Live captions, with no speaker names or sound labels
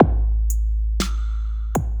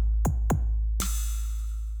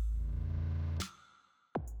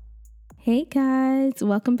Hey guys,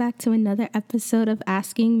 welcome back to another episode of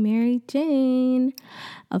Asking Mary Jane.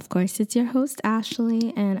 Of course, it's your host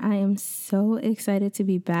Ashley, and I am so excited to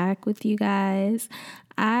be back with you guys.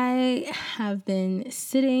 I have been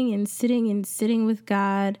sitting with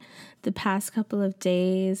God the past couple of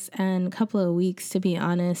days and couple of weeks, to be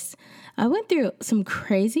honest. I went through some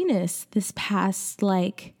craziness this past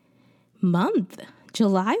month.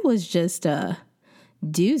 July was just a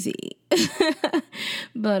doozy.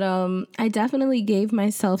 But I definitely gave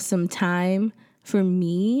myself some time for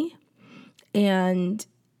me, and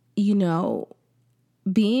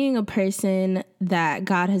being a person that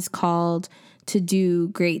God has called to do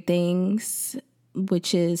great things,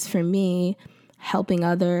 which is for me helping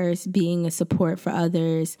others, being a support for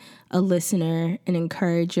others, a listener, an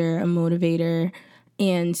encourager, a motivator,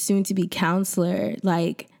 and soon to be counselor.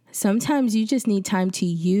 Sometimes you just need time to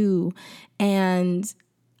you. And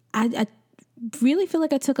I really feel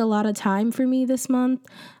like I took a lot of time for me this month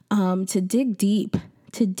to dig deep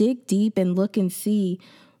and look and see,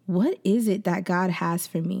 what is it that God has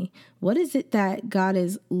for me? What is it that God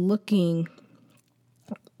is looking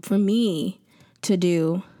for me to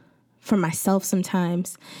do for myself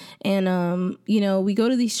sometimes? And we go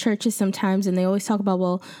to these churches sometimes and they always talk about,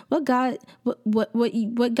 well, what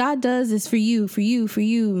God does is for you,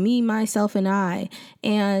 me, myself, and I.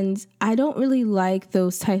 And I don't really like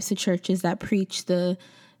those types of churches that preach the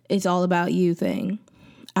it's all about you thing,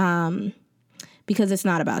 because it's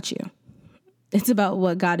not about you. It's about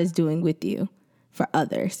what God is doing with you for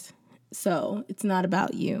others. So it's not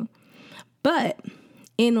about you. But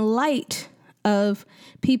in light of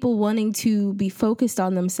people wanting to be focused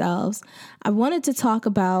on themselves, I wanted to talk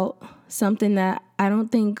about something that I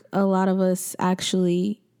don't think a lot of us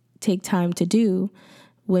actually take time to do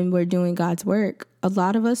when we're doing God's work. A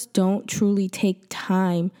lot of us don't truly take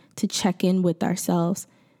time to check in with ourselves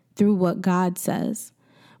through what God says.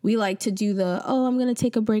 We like to do I'm going to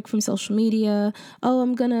take a break from social media.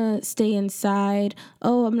 I'm going to stay inside.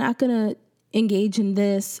 I'm not going to engage in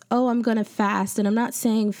this. I'm going to fast. And I'm not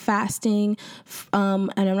saying fasting,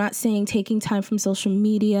 and I'm not saying taking time from social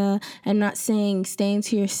media. I'm not saying staying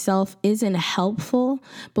to yourself isn't helpful,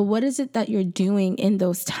 but what is it that you're doing in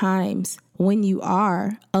those times when you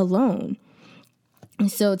are alone?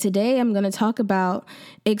 And so today I'm going to talk about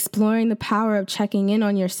exploring the power of checking in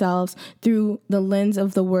on yourselves through the lens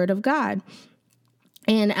of the Word of God.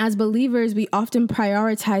 And as believers, we often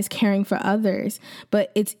prioritize caring for others,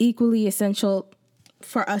 but it's equally essential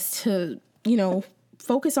for us to,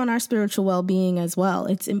 focus on our spiritual well-being as well.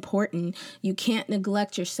 It's important. You can't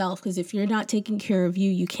neglect yourself, because if you're not taking care of you,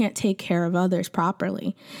 you can't take care of others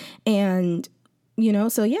properly. And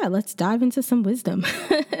let's dive into some wisdom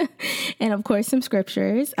and of course some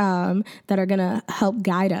scriptures that are going to help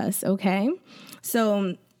guide us. Okay.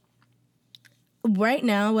 So right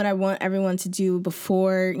now, what I want everyone to do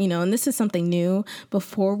before, and this is something new,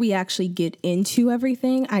 before we actually get into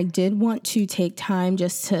everything, I did want to take time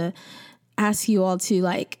just to ask you all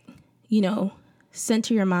to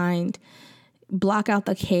center your mind, block out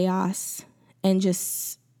the chaos, and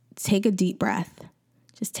just take a deep breath.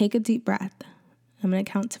 Just take a deep breath. I'm going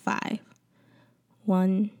to count to 5.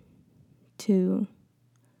 1, 2,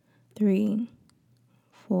 3,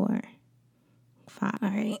 4, 5. All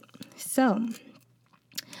right. So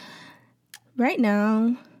right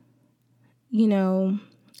now,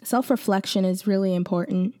 self-reflection is really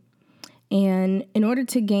important. And in order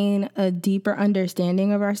to gain a deeper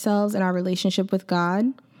understanding of ourselves and our relationship with God,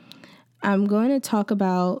 I'm going to talk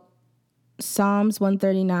about Psalms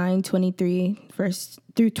 139, 23, verse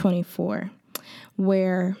through 24.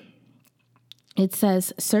 Where it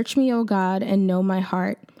says, "Search me, O God, and know my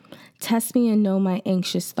heart. Test me and know my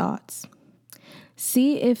anxious thoughts.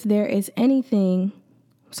 See if there is any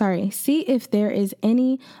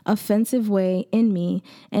offensive way in me,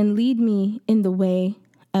 and lead me in the way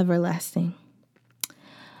everlasting."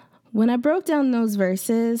 When I broke down those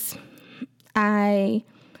verses, I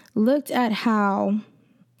looked at how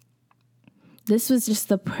this was just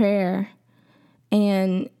the prayer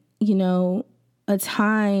and, a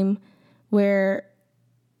time where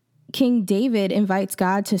King David invites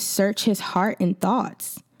God to search his heart and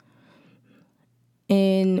thoughts.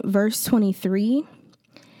 In verse 23,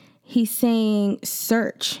 he's saying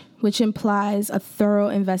search, which implies a thorough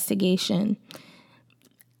investigation.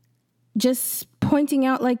 Just pointing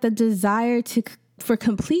out the desire for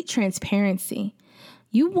complete transparency.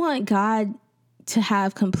 You want God to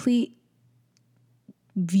have complete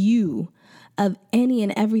view of any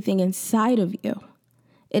and everything inside of you.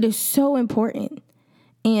 It is so important.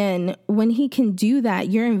 And when he can do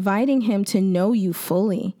that, you're inviting him to know you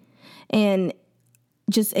fully. And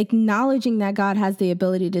just acknowledging that God has the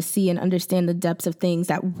ability to see and understand the depths of things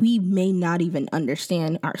that we may not even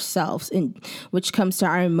understand ourselves, and which comes to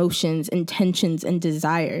our emotions, intentions, and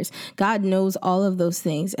desires. God knows all of those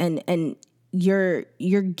things, and you're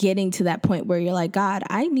getting to that point where you're like, God,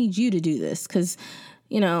 I need you to do this, because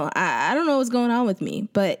I don't know what's going on with me.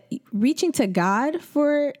 But reaching to God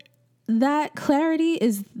for that clarity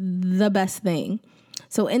is the best thing.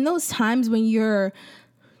 So in those times when you're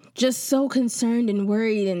just so concerned and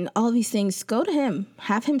worried and all these things, go to him,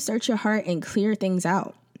 have him search your heart and clear things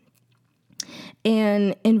out.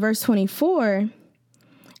 And in verse 24,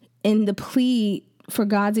 in the plea for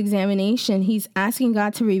God's examination, he's asking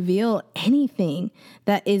God to reveal anything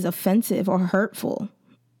that is offensive or hurtful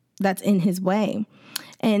that's in his way.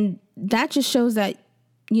 And that just shows that,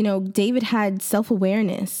 David had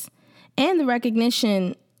self-awareness and the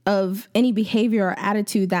recognition of any behavior or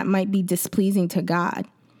attitude that might be displeasing to God.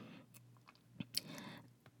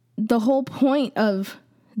 The whole point of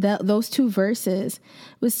those two verses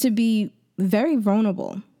was to be very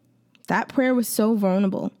vulnerable. That prayer was so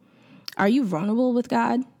vulnerable. Are you vulnerable with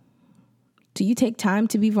God? Do you take time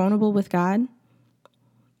to be vulnerable with God?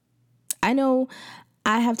 I know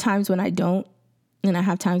I have times when I don't, and I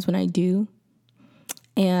have times when I do,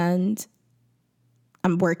 and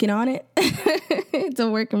I'm working on it. It's a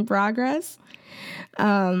work in progress.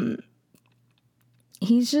 God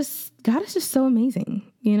is just so amazing.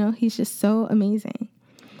 He's just so amazing.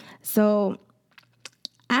 So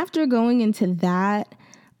after going into that,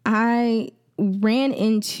 I ran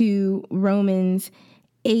into Romans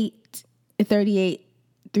 8:38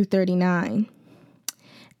 through 39.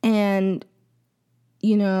 And,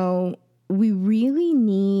 we really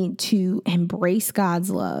need to embrace God's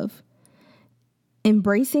love.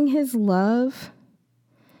 Embracing his love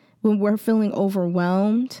when we're feeling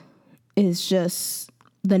overwhelmed is just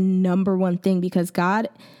the number one thing, because God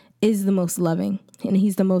is the most loving and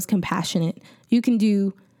he's the most compassionate. You can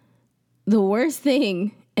do the worst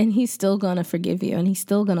thing and he's still going to forgive you and he's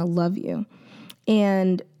still going to love you.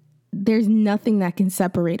 And there's nothing that can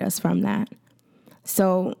separate us from that.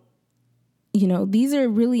 So, these are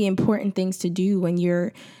really important things to do when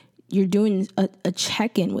you're doing a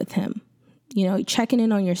check-in with him. Checking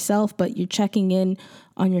in on yourself, but you're checking in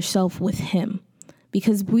on yourself with him,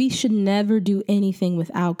 because we should never do anything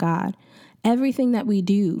without God. Everything that we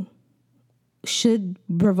do should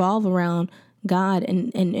revolve around God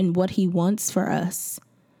and what he wants for us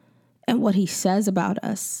and what he says about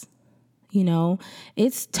us.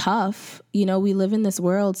 It's tough. We live in this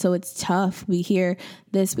world, so it's tough. We hear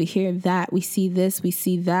this, we hear that, we see this, we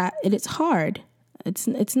see that. It's hard.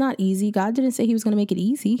 It's not easy. God didn't say he was going to make it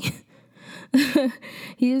easy.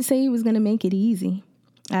 He didn't say he was going to make it easy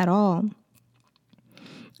at all.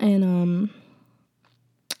 And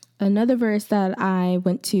another verse that I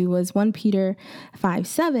went to was 1 Peter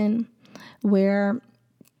 5:7, where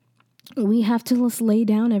we have to just lay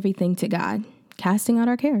down everything to God, casting out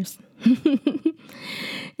our cares.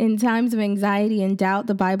 In times of anxiety and doubt,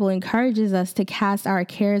 the Bible encourages us to cast our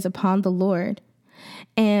cares upon the Lord.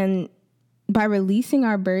 And by releasing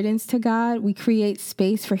our burdens to God, we create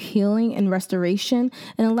space for healing and restoration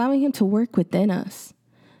and allowing him to work within us.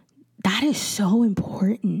 That is so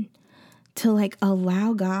important, to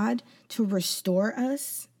allow God to restore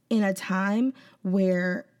us in a time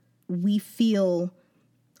where we feel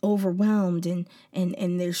overwhelmed and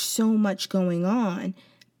there's so much going on.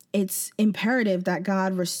 It's imperative that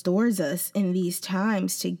God restores us in these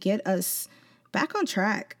times to get us back on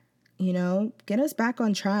track, get us back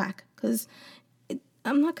on track. Because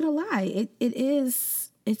I'm not going to lie,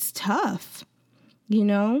 it's tough,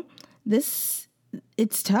 it's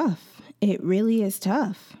tough. It really is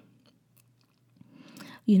tough.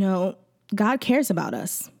 God cares about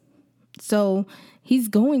us. So he's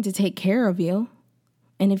going to take care of you.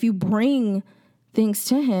 And if you bring things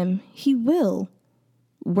to him, he will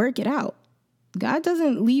work it out. God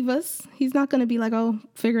doesn't leave us. He's not going to be like, oh,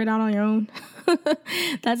 figure it out on your own.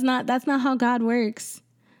 That's not how God works.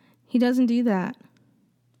 He doesn't do that.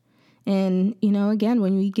 And, again,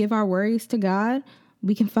 when we give our worries to God,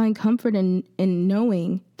 we can find comfort in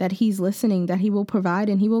knowing that he's listening, that he will provide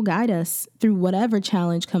and he will guide us through whatever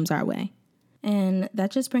challenge comes our way. And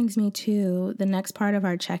that just brings me to the next part of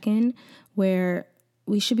our check-in, where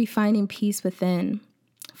we should be finding peace within.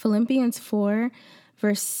 Philippians 4,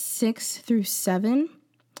 verse 6 through 7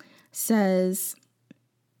 says,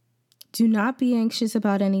 "Do not be anxious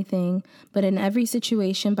about anything, but in every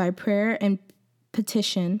situation by prayer and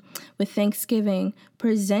petition with thanksgiving,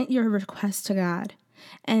 present your requests to God.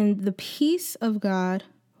 And the peace of God,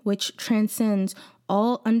 which transcends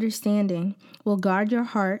all understanding, will guard your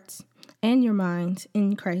hearts and your mind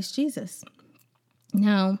in Christ Jesus.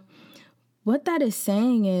 Now, what that is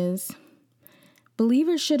saying is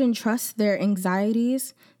believers should entrust their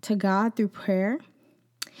anxieties to God through prayer,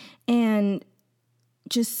 and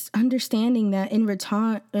just understanding that in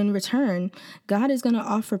return, God is going to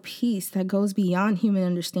offer peace that goes beyond human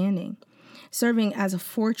understanding, serving as a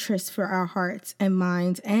fortress for our hearts and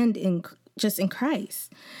minds and in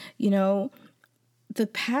Christ. The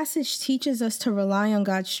passage teaches us to rely on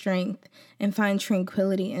God's strength and find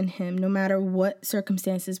tranquility in him, no matter what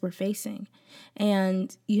circumstances we're facing.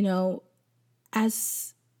 And,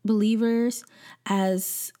 as believers,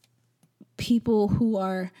 as people who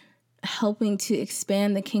are helping to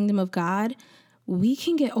expand the kingdom of God, we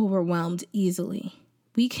can get overwhelmed easily.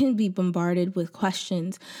 We can be bombarded with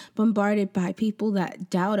questions, bombarded by people that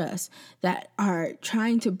doubt us, that are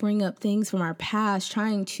trying to bring up things from our past,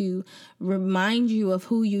 trying to remind you of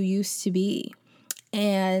who you used to be.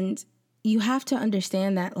 And you have to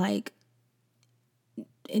understand that,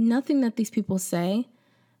 nothing that these people say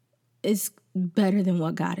is better than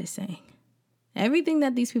what God is saying. Everything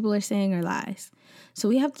that these people are saying are lies. So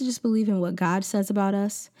we have to just believe in what God says about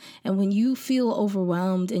us. And when you feel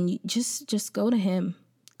overwhelmed, and you just go to him.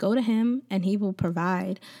 Go to him, and he will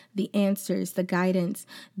provide the answers, the guidance,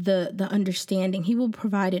 the understanding. He will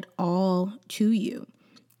provide it all to you.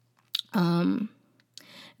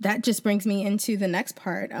 That just brings me into the next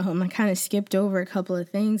part. I kind of skipped over a couple of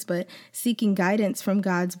things, but seeking guidance from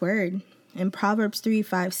God's word. In Proverbs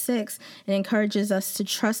 3:5-6, it encourages us to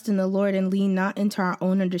trust in the Lord and lean not into our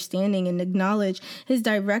own understanding, and acknowledge his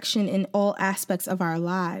direction in all aspects of our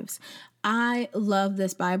lives. I love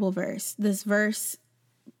this Bible verse. This verse,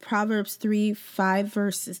 Proverbs 3:5,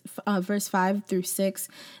 verse 5-6,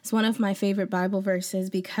 is one of my favorite Bible verses,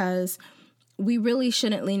 because we really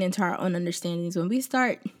shouldn't lean into our own understandings. When we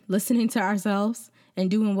start listening to ourselves and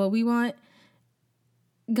doing what we want,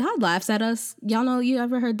 God laughs at us. Y'all know, you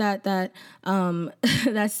ever heard that that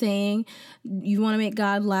saying, you want to make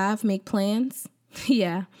God laugh, make plans?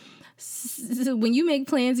 Yeah. So when you make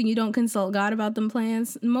plans and you don't consult God about them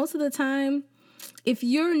plans, most of the time, if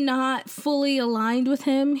you're not fully aligned with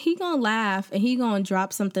him, he gonna laugh and he gonna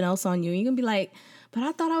drop something else on you. You're gonna be like, but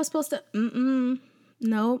I thought I was supposed to,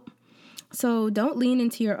 nope. So don't lean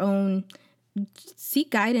into your own, seek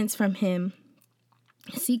guidance from him.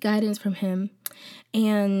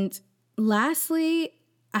 And lastly,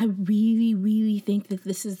 I really, really think that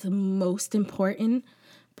this is the most important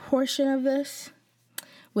portion of this,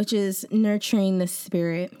 which is nurturing the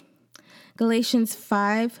spirit. Galatians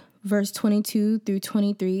 5, verse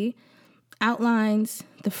 22-23 outlines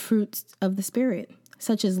the fruits of the spirit,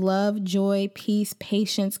 such as love, joy, peace,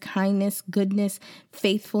 patience, kindness, goodness,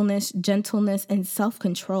 faithfulness, gentleness, and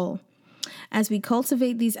self-control. As we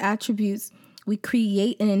cultivate these attributes, we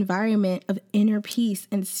create an environment of inner peace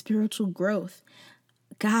and spiritual growth.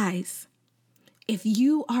 Guys, if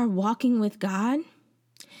you are walking with God,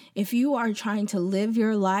 if you are trying to live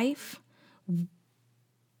your life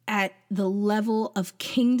at the level of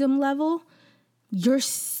kingdom level, your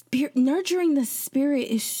spirit, nurturing the spirit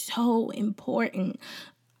is so important.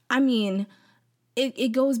 I mean,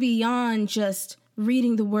 it goes beyond just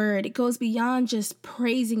reading the word. It goes beyond just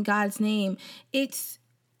praising God's name. It's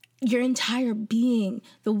your entire being,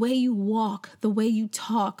 the way you walk, the way you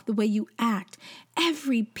talk, the way you act,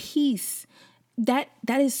 every piece that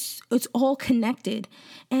is, it's all connected.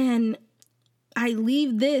 And I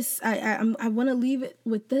leave this, I want to leave it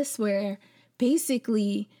with this, where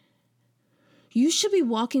basically you should be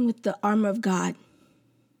walking with the armor of God.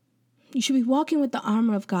 You should be walking with the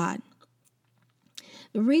armor of God.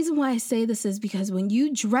 The reason why I say this is because when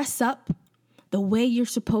you dress up the way you're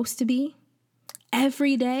supposed to be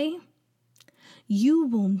every day, you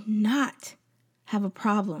will not have a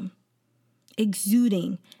problem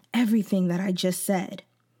exuding everything that I just said.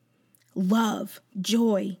 Love,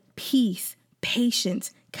 joy, peace,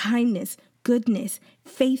 patience, kindness, goodness,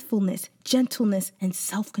 faithfulness, gentleness, and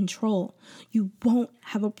self-control. You won't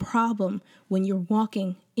have a problem when you're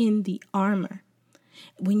walking in the armor.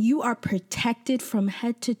 When you are protected from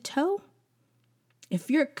head to toe,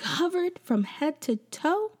 if you're covered from head to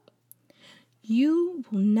toe, you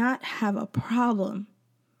will not have a problem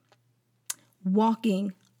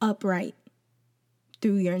walking upright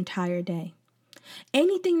through your entire day.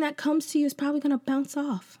 Anything that comes to you is probably going to bounce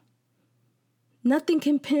off. Nothing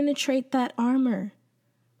can penetrate that armor.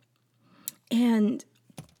 And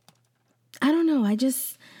I don't know, I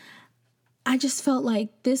just felt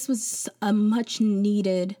like this was a much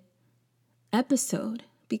needed episode,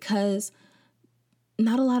 because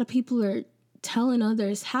not a lot of people are telling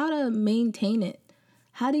others how to maintain it.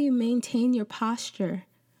 How do you maintain your posture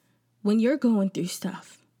when you're going through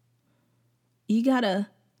stuff, you got to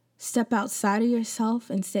step outside of yourself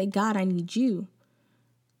and say, God, I need you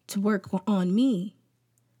to work on me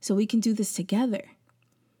so we can do this together.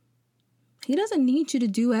 He doesn't need you to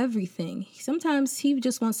do everything. Sometimes he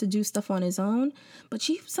just wants to do stuff on his own, but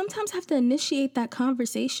you sometimes have to initiate that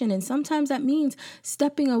conversation. And sometimes that means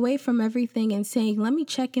stepping away from everything and saying, let me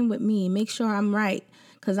check in with me, make sure I'm right.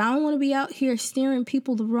 Because I don't want to be out here steering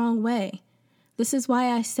people the wrong way. This is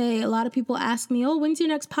why I say, a lot of people ask me, oh, when's your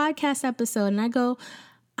next podcast episode? And I go,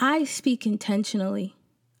 I speak intentionally.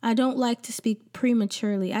 I don't like to speak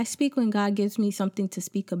prematurely. I speak when God gives me something to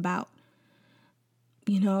speak about.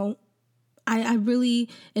 You know, I really,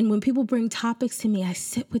 and when people bring topics to me, I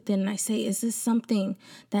sit with it and I say, is this something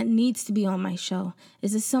that needs to be on my show?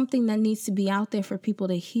 Is this something that needs to be out there for people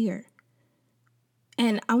to hear?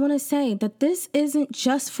 And I want to say that this isn't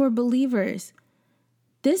just for believers.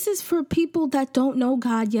 This is for people that don't know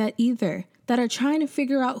God yet either, that are trying to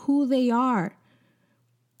figure out who they are.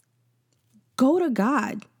 Go to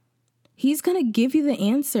God. He's going to give you the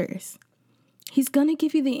answers. He's going to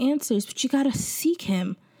give you the answers, but you got to seek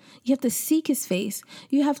him. You have to seek his face.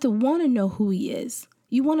 You have to want to know who he is.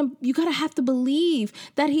 You got to have to believe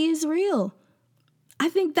that he is real. I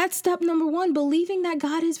think that's step number one, believing that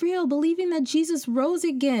God is real, believing that Jesus rose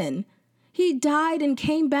again. He died and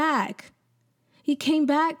came back. He came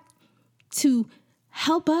back to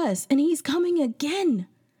help us, and he's coming again.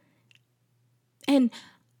 And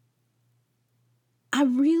I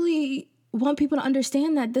really want people to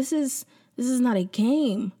understand that this is not a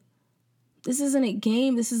game. This isn't a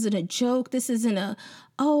game. This isn't a joke. This isn't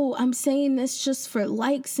I'm saying this just for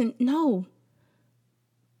likes. And no,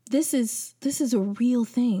 this is a real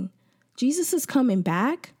thing. Jesus is coming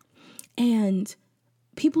back, and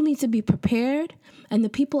people need to be prepared. And the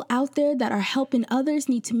people out there that are helping others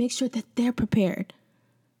need to make sure that they're prepared.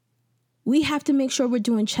 We have to make sure we're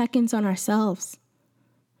doing check-ins on ourselves,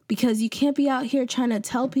 because you can't be out here trying to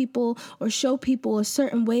tell people or show people a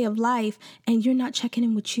certain way of life and you're not checking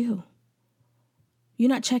in with you. You're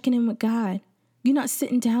not checking in with God. You're not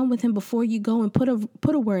sitting down with him before you go and put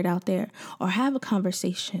a word out there or have a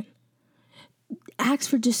conversation. Ask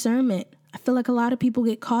for discernment. I feel like a lot of people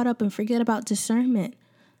get caught up and forget about discernment.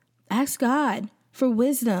 Ask God for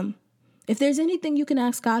wisdom. If there's anything you can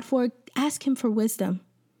ask God for, ask him for wisdom.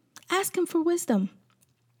 Ask him for wisdom.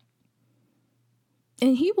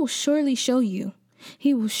 And he will surely show you.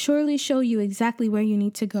 He will surely show you exactly where you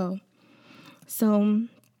need to go. So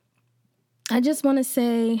I just want to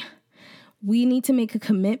say we need to make a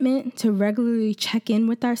commitment to regularly check in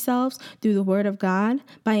with ourselves through the word of God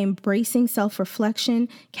by embracing self-reflection,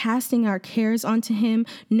 casting our cares onto him,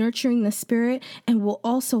 nurturing the spirit, and we'll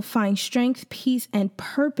also find strength, peace, and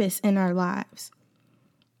purpose in our lives.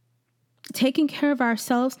 Taking care of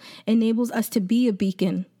ourselves enables us to be a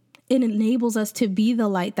beacon. It enables us to be the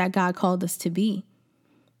light that God called us to be.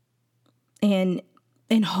 And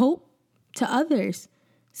hope to others.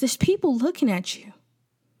 There's people looking at you.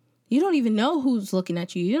 You don't even know who's looking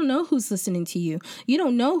at you. You don't know who's listening to you. You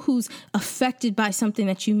don't know who's affected by something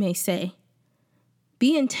that you may say.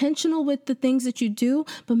 Be intentional with the things that you do,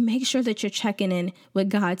 but make sure that you're checking in with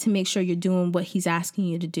God to make sure you're doing what he's asking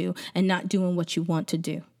you to do and not doing what you want to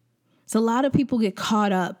do. So a lot of people get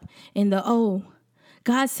caught up in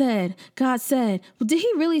God said. Well, did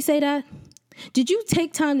he really say that? Did you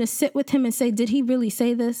take time to sit with him and say, did he really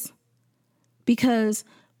say this? Because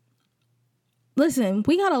listen,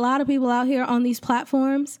 we got a lot of people out here on these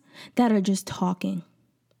platforms that are just talking,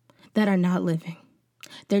 that are not living.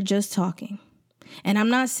 They're just talking. And I'm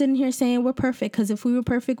not sitting here saying we're perfect, because if we were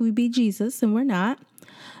perfect, we'd be Jesus, and we're not.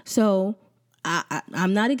 So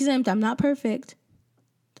I'm not exempt. I'm not perfect.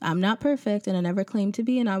 I'm not perfect, and I never claim to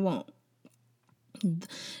be, and I won't. But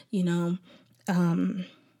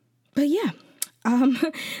yeah.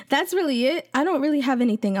 That's really it. I don't really have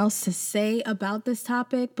anything else to say about this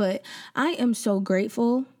topic, but I am so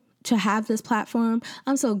grateful to have this platform.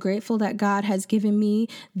 I'm so grateful that God has given me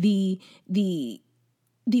the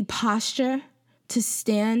posture to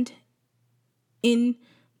stand in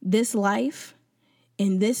this life,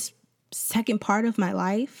 in this second part of my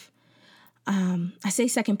life. I say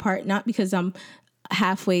second part, not because I'm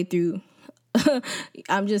halfway through.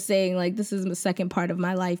 I'm just saying, like, this is the second part of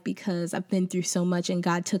my life because I've been through so much, and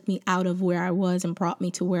God took me out of where I was and brought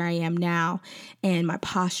me to where I am now. And my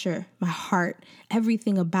posture, my heart,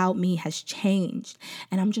 everything about me has changed.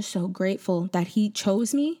 And I'm just so grateful that he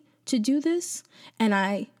chose me to do this. And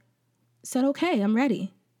I said, okay, I'm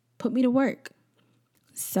ready. Put me to work.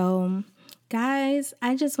 So guys,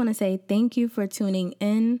 I just want to say thank you for tuning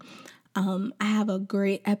in. I have a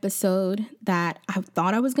great episode that I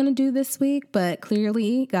thought I was going to do this week, but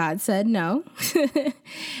clearly God said no.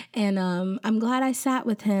 And I'm glad I sat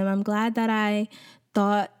with him. I'm glad that I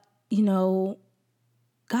thought,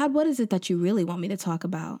 God, what is it that you really want me to talk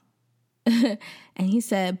about? And he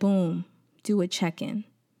said, boom, do a check-in.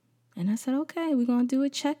 And I said, okay, we're going to do a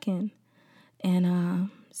check-in. And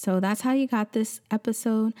so that's how you got this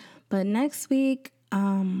episode. But next week,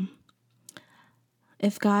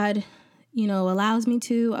 if God, allows me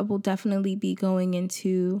to, I will definitely be going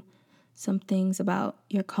into some things about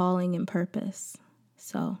your calling and purpose.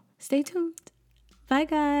 So stay tuned. Bye,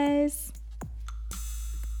 guys.